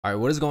Alright,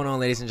 what is going on,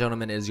 ladies and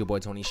gentlemen? It is your boy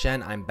Tony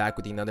Shen. I'm back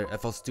with another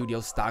FL Studio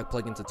stock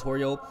plugin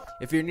tutorial.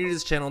 If you're new to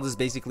this channel, this is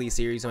basically a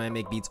series where I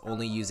make beats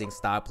only using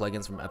stock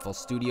plugins from FL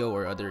Studio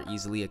or other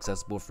easily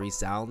accessible free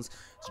sounds.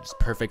 So just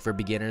perfect for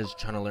beginners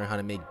trying to learn how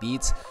to make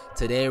beats.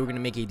 Today we're gonna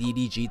make a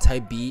DDG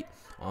type beat.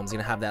 It's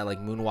gonna have that like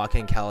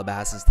moonwalking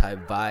Calabasas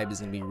type vibe. It's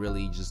gonna be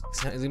really it's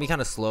gonna be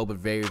kind of slow but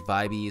very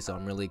vibey, so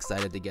I'm really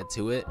excited to get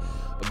to it.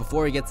 But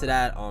before we get to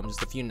that,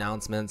 just a few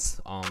announcements.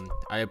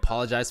 I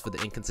apologize for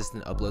the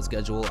inconsistent upload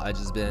schedule. I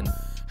just been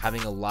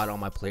having a lot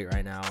on my plate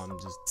right now. I'm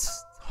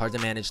just hard to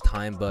manage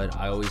time, but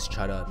I always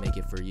try to make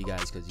it for you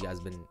guys because you guys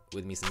been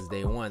with me since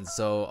day one.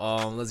 So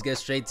let's get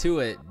straight to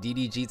it.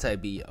 DDG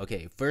type beat.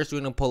 Okay, first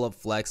we're gonna pull up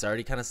Flex. I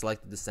already kind of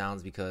selected the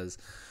sounds because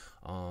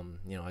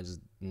you know, I just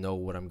know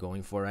what I'm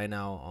going for right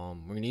now.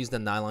 We're gonna use the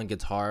nylon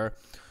guitar.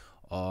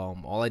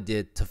 All I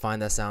did to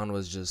find that sound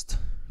was just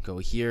go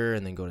here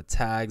and then go to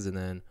tags, and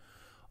then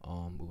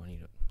we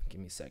need to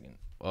give me a second.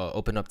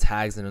 Open up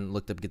tags and then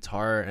looked up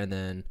guitar, and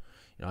then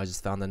I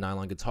just found the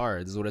nylon guitar.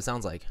 This is what it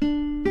sounds like. As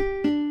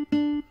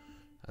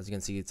you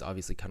can see, it's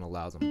obviously kind of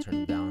loud, so I'm gonna turn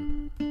it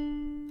down.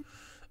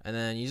 And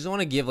then you just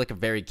want to give like a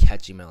very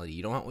catchy melody.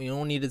 You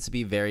don't need it to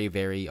be very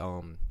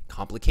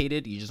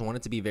complicated. You just want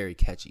it to be very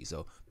catchy.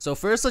 So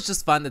first, let's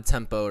just find the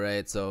tempo,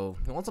 right? So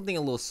you want something a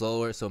little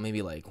slower, so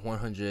maybe like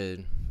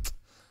 100,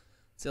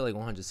 say like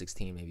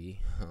 116 maybe.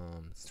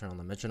 Let's turn on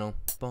the metronome.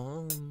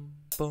 Bum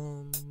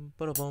bum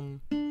ba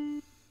bum.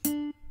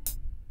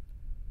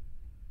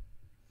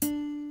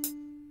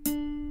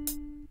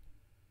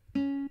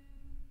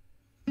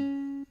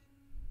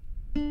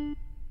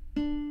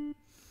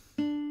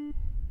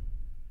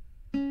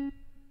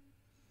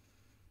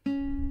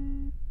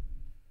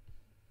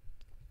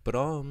 But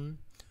a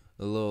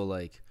little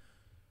like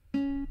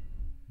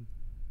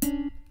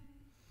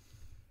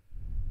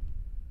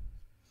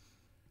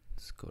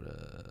let's go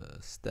to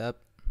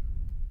step.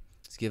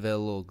 Let's give it a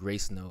little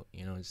grace note,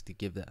 just to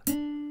give that.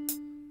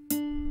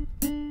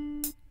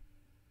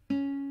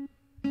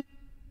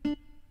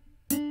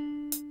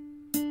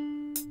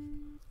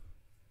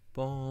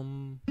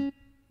 Boom,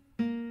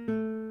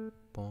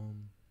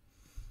 boom.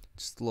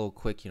 Just a little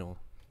quick,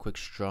 quick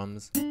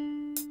strums.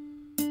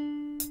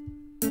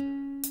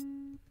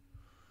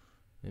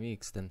 Maybe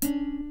extend.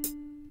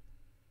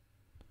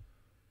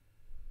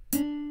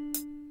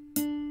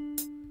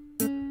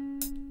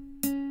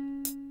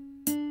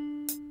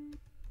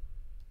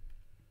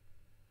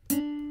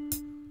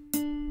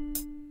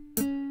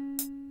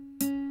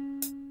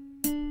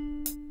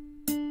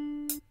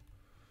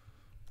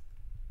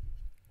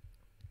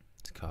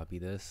 Let's copy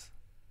this.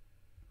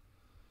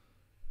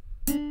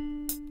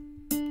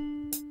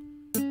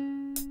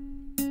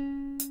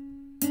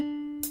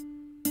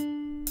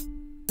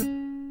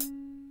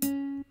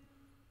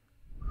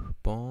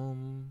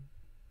 Boom.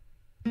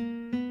 I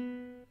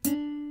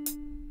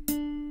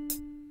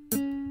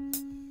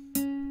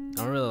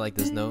don't really like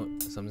this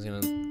note, so I'm just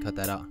gonna cut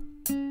that out.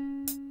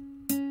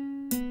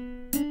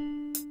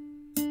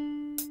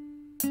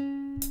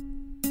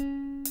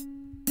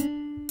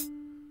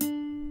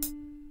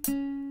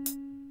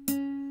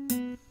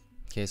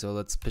 Okay, so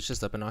let's pitch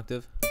this up an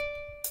octave.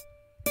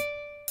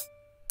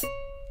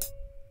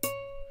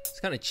 It's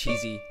kind of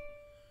cheesy.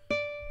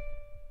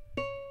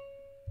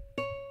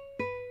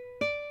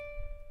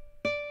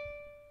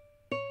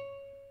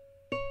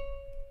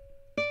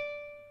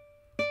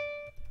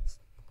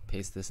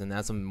 Paste this and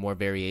add some more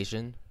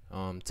variation.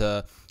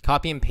 To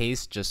copy and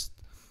paste, just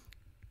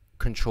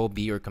Control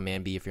B or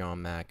Command B if you're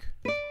on Mac.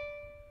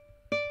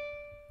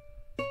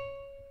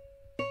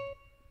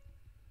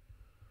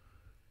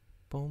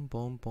 Boom,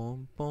 boom,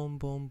 boom, boom,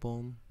 boom,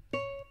 boom.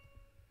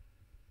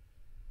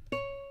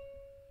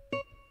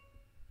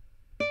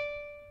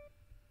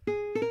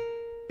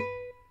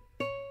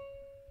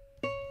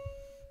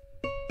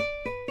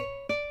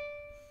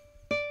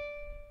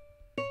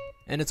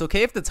 And it's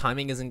okay if the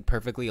timing isn't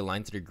perfectly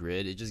aligned to the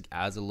grid. It just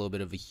adds a little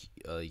bit of a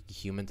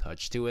human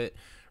touch to it,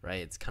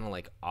 right? It's kind of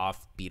like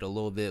offbeat a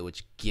little bit,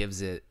 which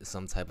gives it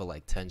some type of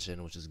like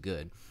tension, which is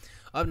good.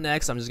 Up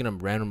next, I'm just gonna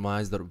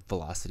randomize the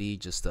velocity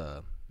just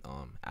to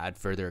add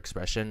further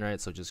expression,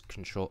 right? So just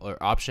Control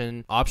or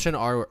Option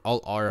R,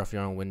 Alt R if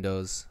you're on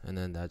Windows, and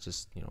then that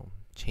just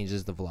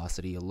changes the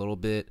velocity a little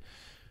bit.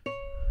 I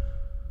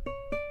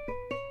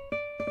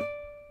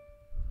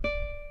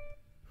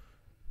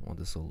want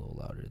this a little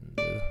louder than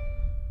the.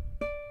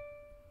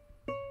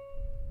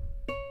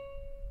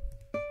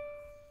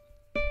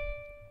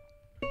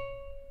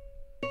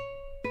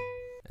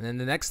 And then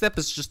the next step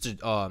is just to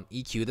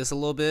EQ this a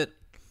little bit.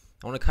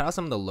 I want to cut out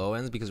some of the low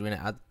ends because we're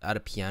going to add a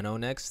piano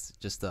next,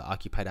 just to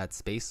occupy that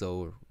space,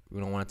 so we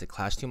don't want it to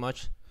clash too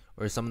much.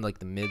 Or something like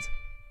the mids.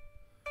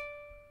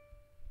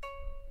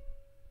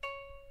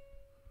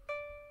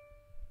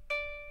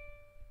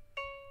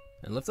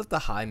 And lift up the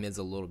high mids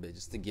a little bit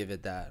just to give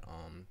it that,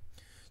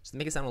 just to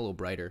make it sound a little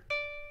brighter.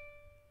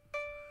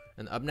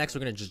 And up next, we're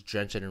going to just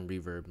drench it in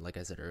reverb, like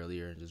I said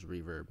earlier, and just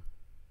reverb.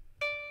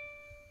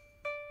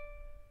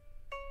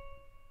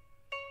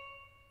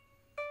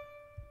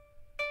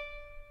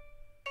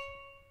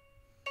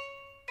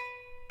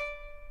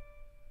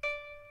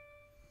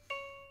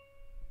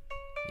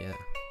 Yeah,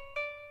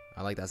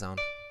 I like that sound.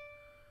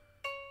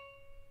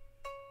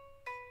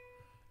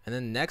 And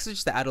then next is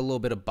just to add a little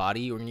bit of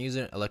body. We're gonna use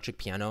an electric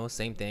piano.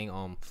 Same thing.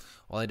 All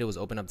I did was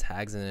open up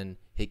tags and then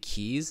hit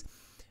keys,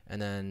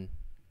 and then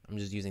I'm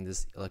just using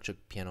this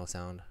electric piano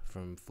sound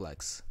from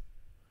Flex.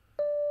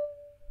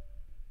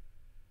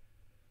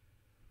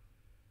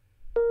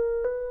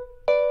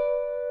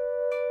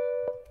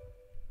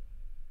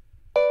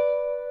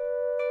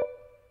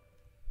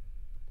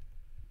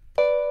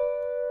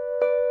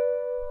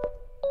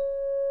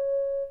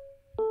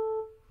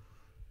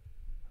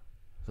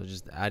 So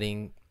just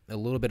adding a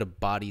little bit of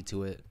body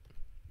to it.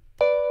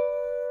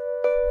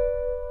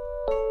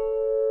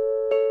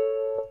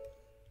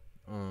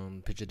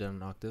 Pitch it down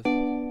an octave.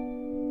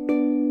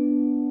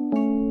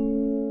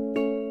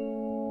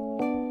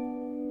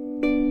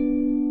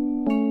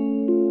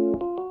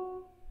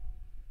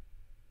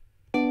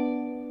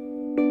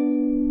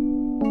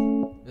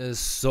 It is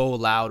so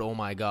loud, oh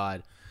my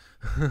god.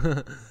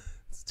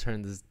 Let's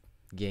turn this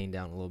gain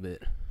down a little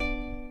bit.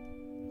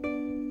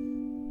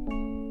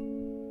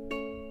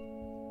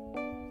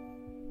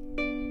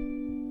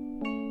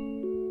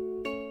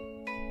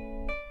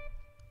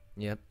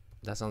 Yep,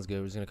 that sounds good.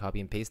 We're just gonna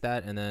copy and paste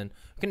that, and then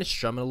we're gonna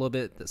strum it a little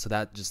bit so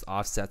that just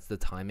offsets the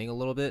timing a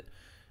little bit,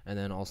 and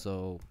then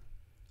also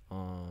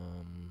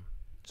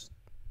just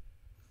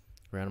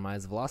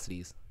randomize the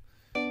velocities.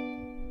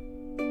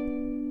 I'm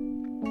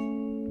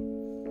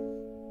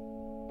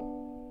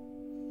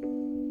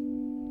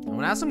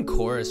gonna add some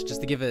chorus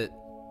just to give it,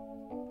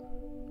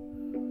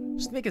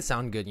 just to make it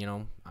sound good, you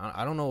know.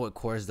 I don't know what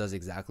chorus does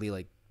exactly,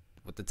 like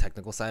with the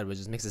technical side, but it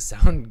just makes it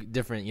sound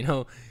different, you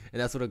know,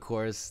 and that's what a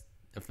chorus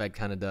effect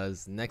kind of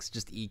does. Next,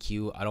 just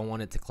EQ. I don't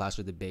want it to clash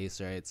with the bass,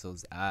 right? So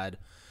let's add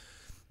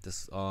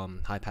this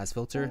high pass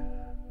filter.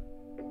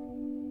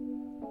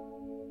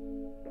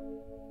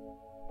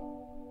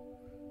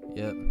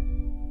 Yep.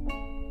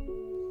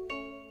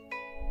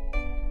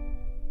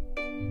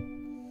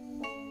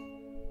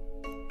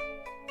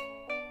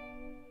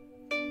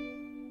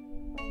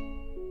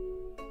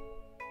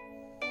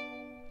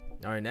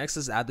 All right, next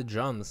is add the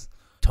drums.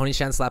 Tony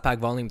Shen Slap Pack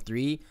Volume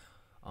 3.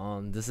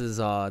 This is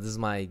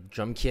my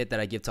drum kit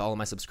that I give to all of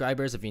my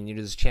subscribers. If you're new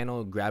to this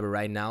channel, grab it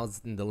right now. It's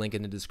in the link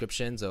in the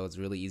description, so it's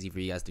really easy for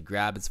you guys to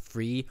grab. It's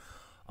free.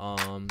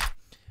 But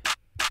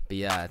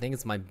yeah, I think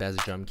it's my best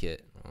drum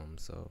kit.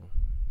 So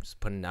just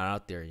putting that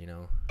out there, you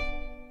know.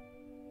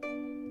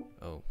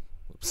 Oh,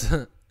 whoops.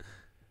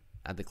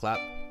 Add the clap.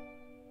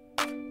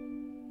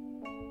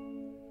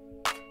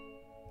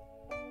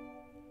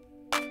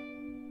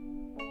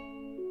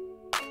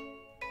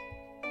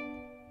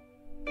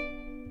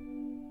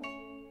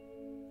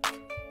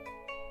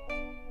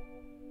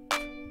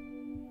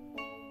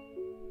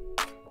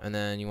 And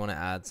then you want to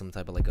add some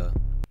type of like a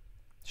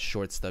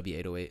short stubby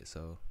 808.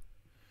 So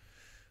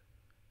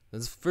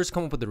let's first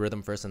come up with the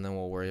rhythm first, and then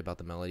we'll worry about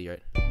the melody,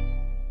 right?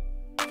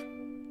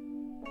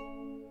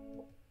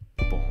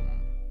 Boom.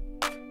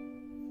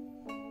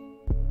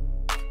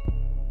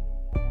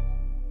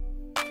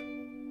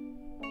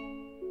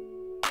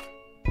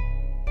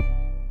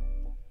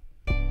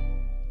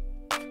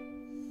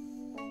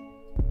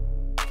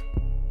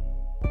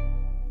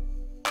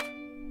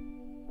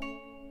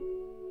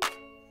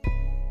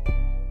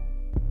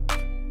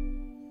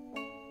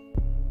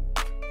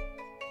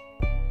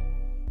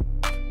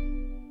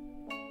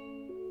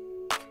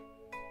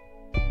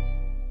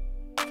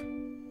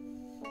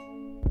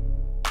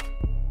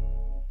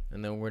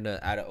 And then we're gonna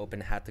add an open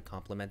hat to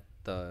complement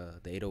the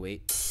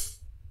 808. It's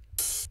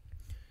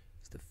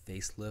the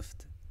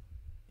facelift.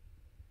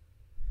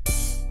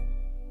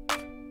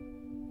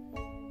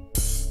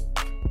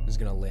 Just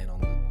gonna land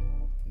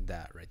on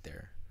that right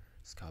there.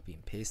 Just copy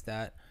and paste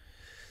that.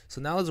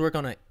 So now let's work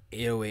on an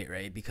 808,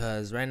 right?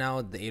 Because right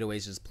now the 808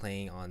 is just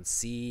playing on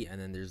C, and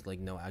then there's like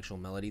no actual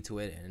melody to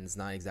it, and it's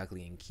not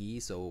exactly in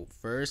key. So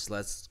first,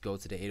 let's go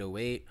to the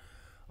 808.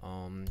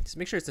 Just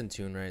make sure it's in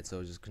tune, right?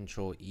 So just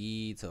Control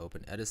E to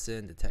open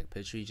Edison, detect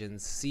pitch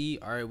regions. C,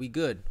 all right, we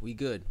good.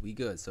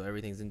 So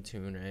everything's in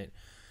tune, right?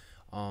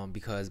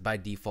 Because by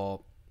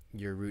default,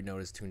 your root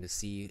note is tuned to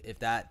C. If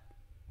that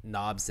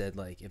knob said,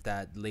 like, if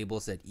that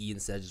label said E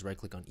instead, just right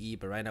click on E.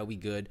 But right now we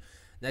good.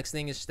 Next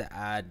thing is just to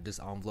add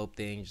this envelope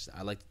thing.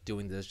 I like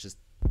doing this just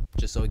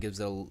so it gives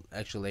it an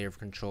extra layer of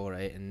control,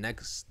 right? And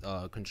next,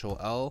 Control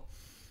L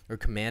or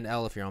Command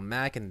L if you're on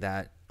Mac, and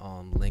that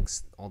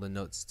links all the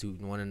notes to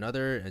one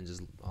another and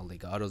just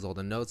legatos all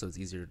the notes, so it's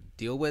easier to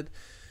deal with.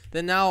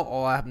 Then now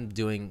all I'm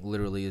doing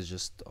literally is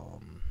just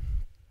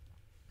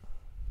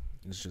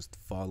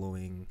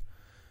following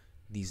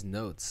these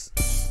notes.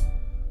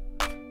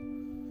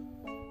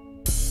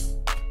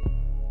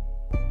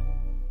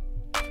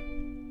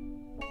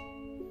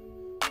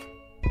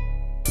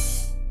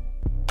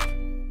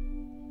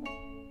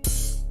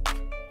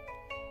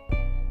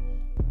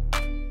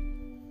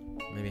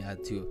 Maybe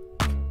add two.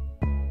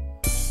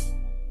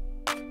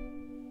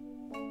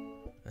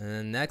 And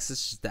then next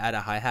is just to add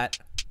a hi-hat.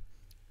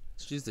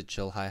 Let's use the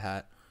chill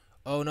hi-hat.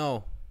 Oh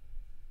no,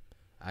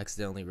 I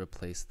accidentally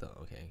replaced the,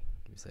 okay,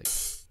 give me a sec.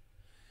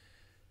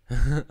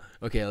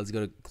 Okay, let's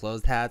go to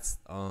closed hats,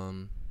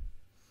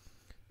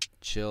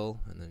 chill,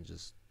 and then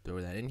just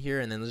throw that in here,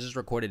 and then let's just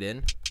record it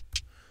in.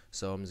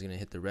 So I'm just gonna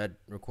hit the red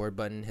record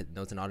button, hit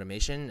notes and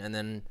automation, and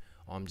then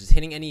just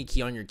hitting any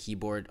key on your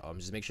keyboard.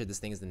 Just make sure this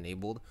thing is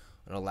enabled.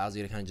 It allows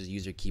you to kind of just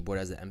use your keyboard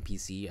as an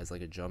MPC, as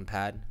like a drum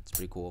pad. It's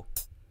pretty cool.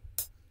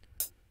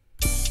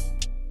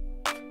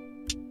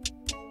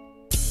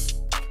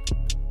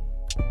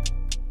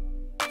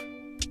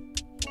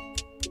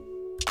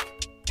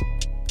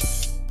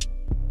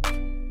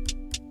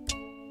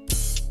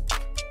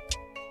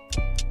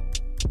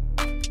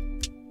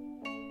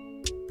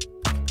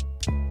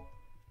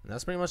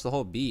 That's pretty much the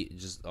whole beat.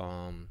 Just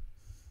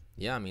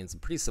yeah, I mean, it's a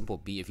pretty simple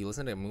beat. If you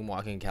listen to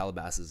Moonwalking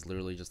Calabasas, it's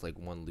literally just like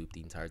one loop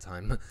the entire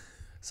time.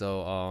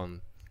 So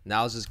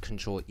now it's just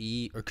Control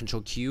E or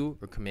Control Q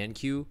or Command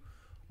Q.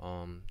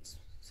 So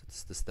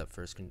it's the step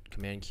first,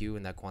 Command Q,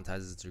 and that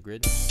quantizes it to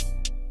grid.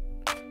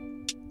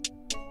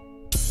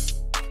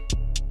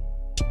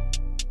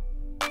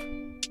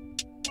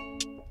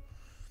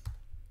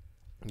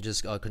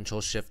 Just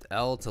Control Shift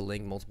L to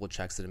link multiple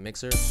tracks to the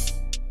mixer,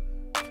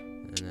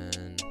 and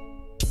then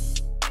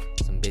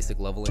some basic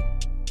leveling.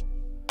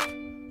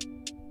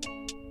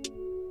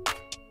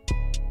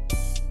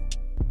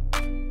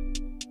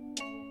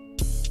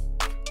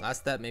 Last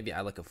step, maybe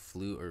add like a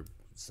flute or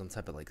some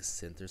type of like a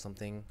synth or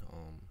something.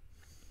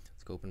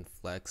 Let's go open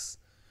flex.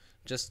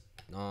 Just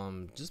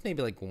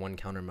maybe like one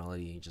counter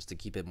melody just to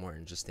keep it more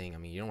interesting. I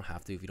mean, you don't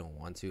have to if you don't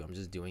want to. I'm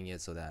just doing it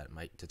so that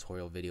my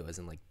tutorial video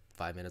isn't like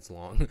 5 minutes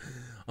long.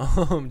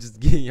 Just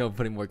getting,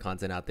 putting more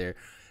content out there.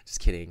 Just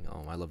kidding.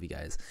 I love you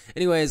guys.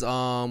 Anyways,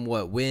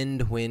 what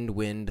wind.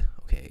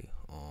 Okay.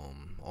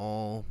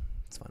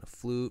 Let's find a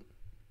flute.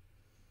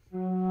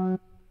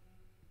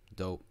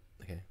 Dope.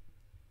 Okay.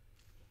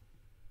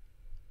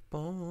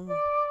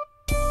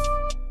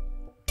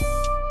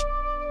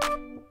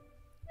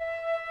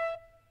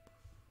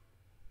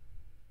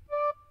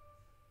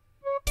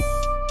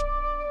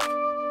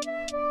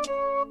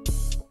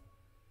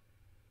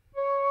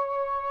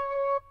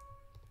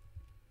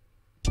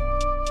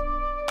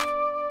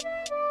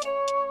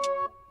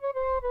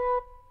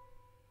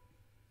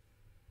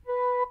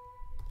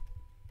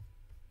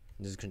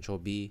 Just Control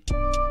B.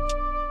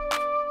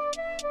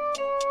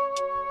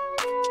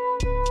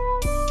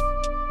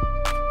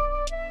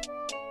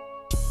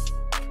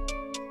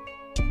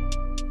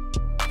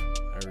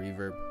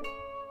 Reverb,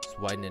 just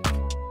widen it.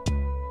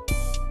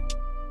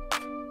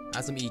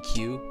 Add some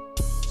EQ,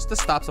 just to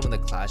stop some of the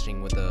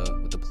clashing with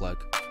the plug.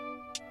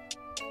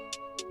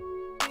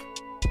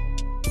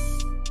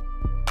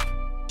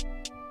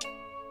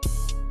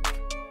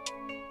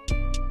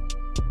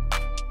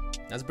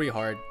 That's pretty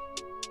hard.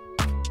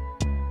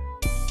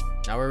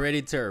 Now we're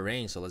ready to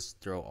arrange, so let's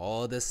throw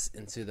all this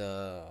into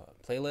the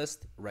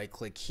playlist. Right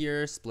click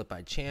here, split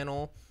by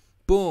channel,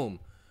 boom.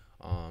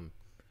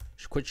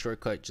 Quick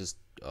shortcut, just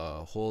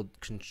hold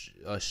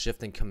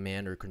shift and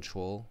command or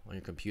control on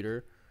your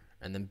computer,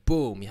 and then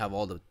boom, you have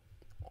all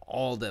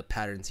the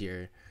patterns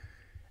here.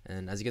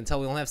 And as you can tell,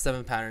 we only have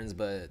 7 patterns,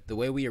 but the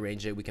way we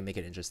arrange it, we can make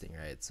it interesting,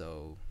 right?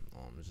 So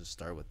let's just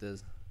start with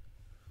this.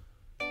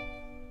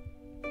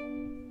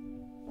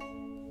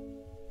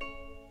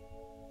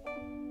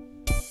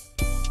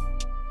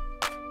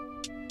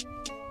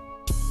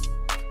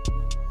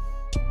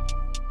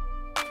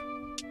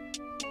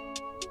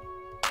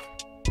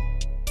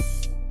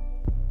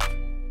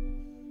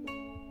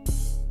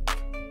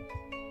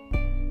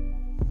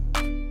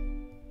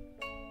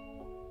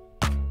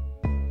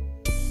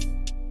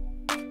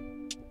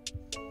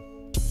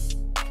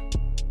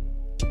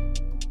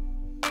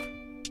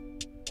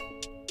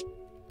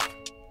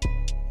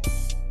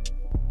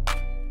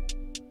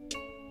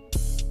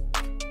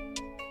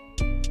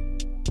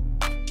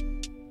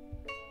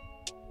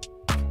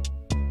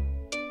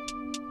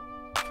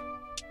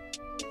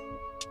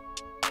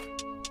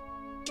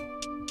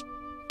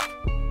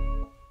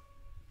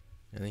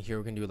 And then here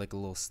we're gonna do like a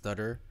little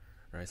stutter.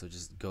 All right, so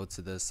just go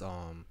to this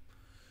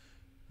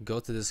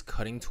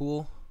cutting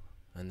tool,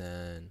 and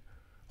then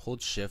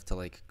hold shift to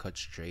like cut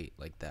straight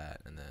like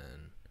that, and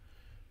then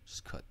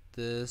just cut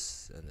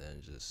this, and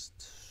then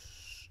just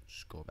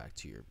go back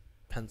to your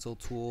pencil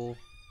tool,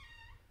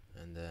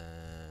 and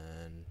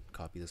then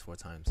copy this 4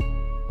 times.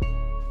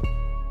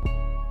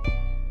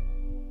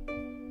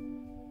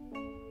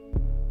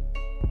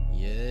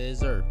 Yes,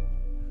 sir.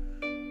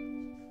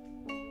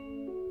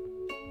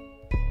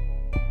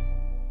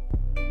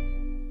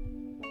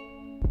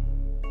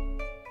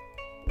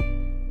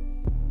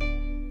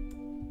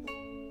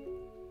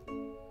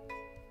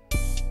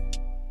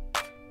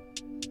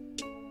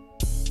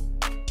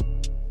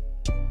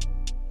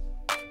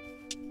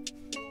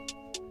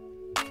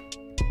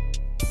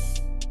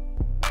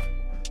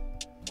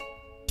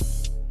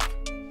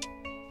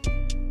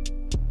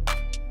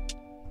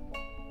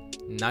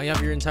 Now you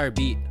have your entire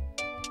beat.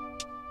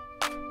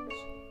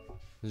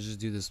 Let's just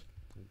do this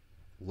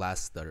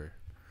last stutter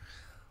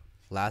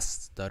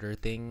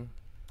thing,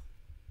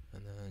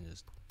 and then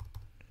just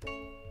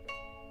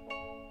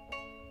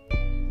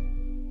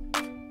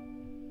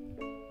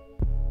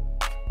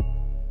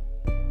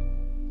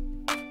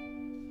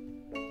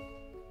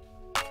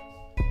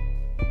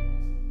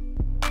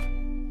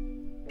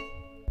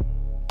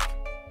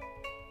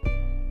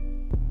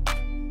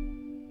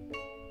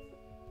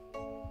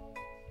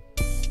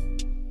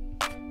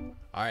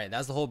right,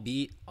 that's the whole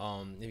beat.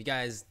 If you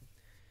guys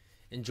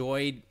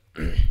enjoyed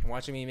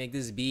watching me make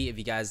this beat, if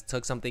you guys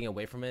took something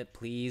away from it,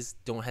 please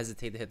don't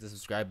hesitate to hit the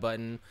subscribe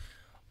button.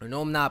 I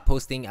know I'm not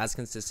posting as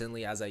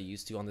consistently as I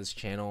used to on this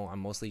channel. I'm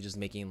mostly just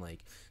making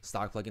like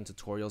stock plugin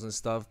tutorials and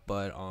stuff,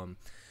 but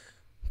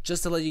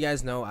just to let you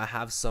guys know, I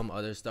have some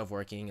other stuff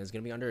working. It's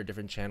gonna be under a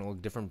different channel,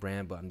 different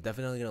brand, but I'm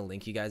definitely gonna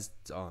link you guys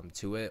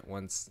to it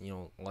once, you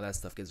know, all that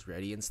stuff gets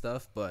ready and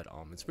stuff. But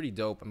it's pretty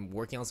dope. I'm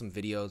working on some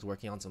videos,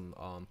 working on some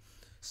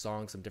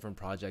songs, some different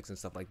projects and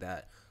stuff like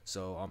that.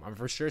 So I'm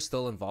for sure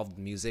still involved with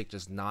music,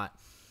 just not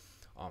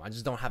I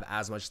just don't have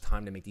as much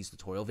time to make these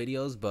tutorial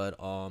videos. But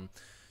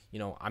you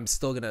know, I'm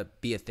still gonna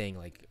be a thing.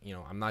 Like, you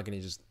know, I'm not gonna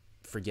just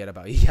forget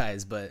about you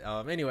guys. But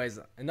anyways,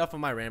 enough of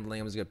my rambling.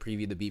 I'm just gonna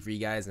preview the beat for you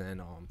guys,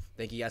 and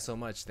thank you guys so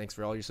much. Thanks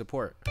for all your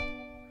support.